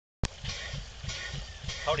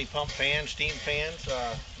Howdy pump fans, steam fans.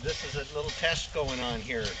 This is a little test going on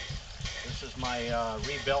here. This is my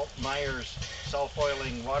rebuilt Myers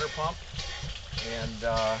self-oiling water pump,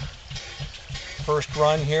 and first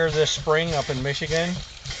run here this spring up in Michigan.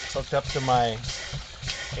 Hooked up to my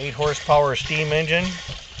 8 horsepower steam engine,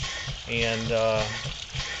 and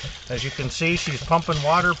as you can see, she's pumping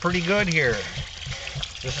water pretty good here.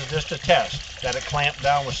 This is just a test. Got it clamped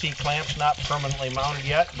down with C-clamps, not permanently mounted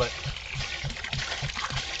yet, but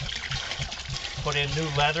put in new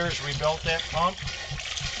leathers, rebuilt that pump, and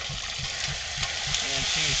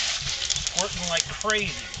she's squirting like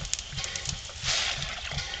crazy.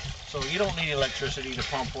 So you don't need electricity to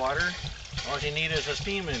pump water. All you need is a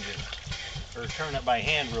steam engine, or turn it by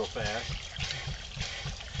hand real fast.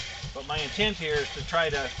 But my intent here is to try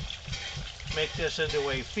to make this into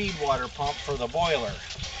a feed water pump for the boiler.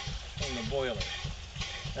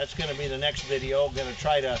 That's going to be the next video. I'm going to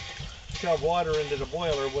try to shove water into the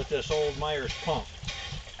boiler with this old Myers pump.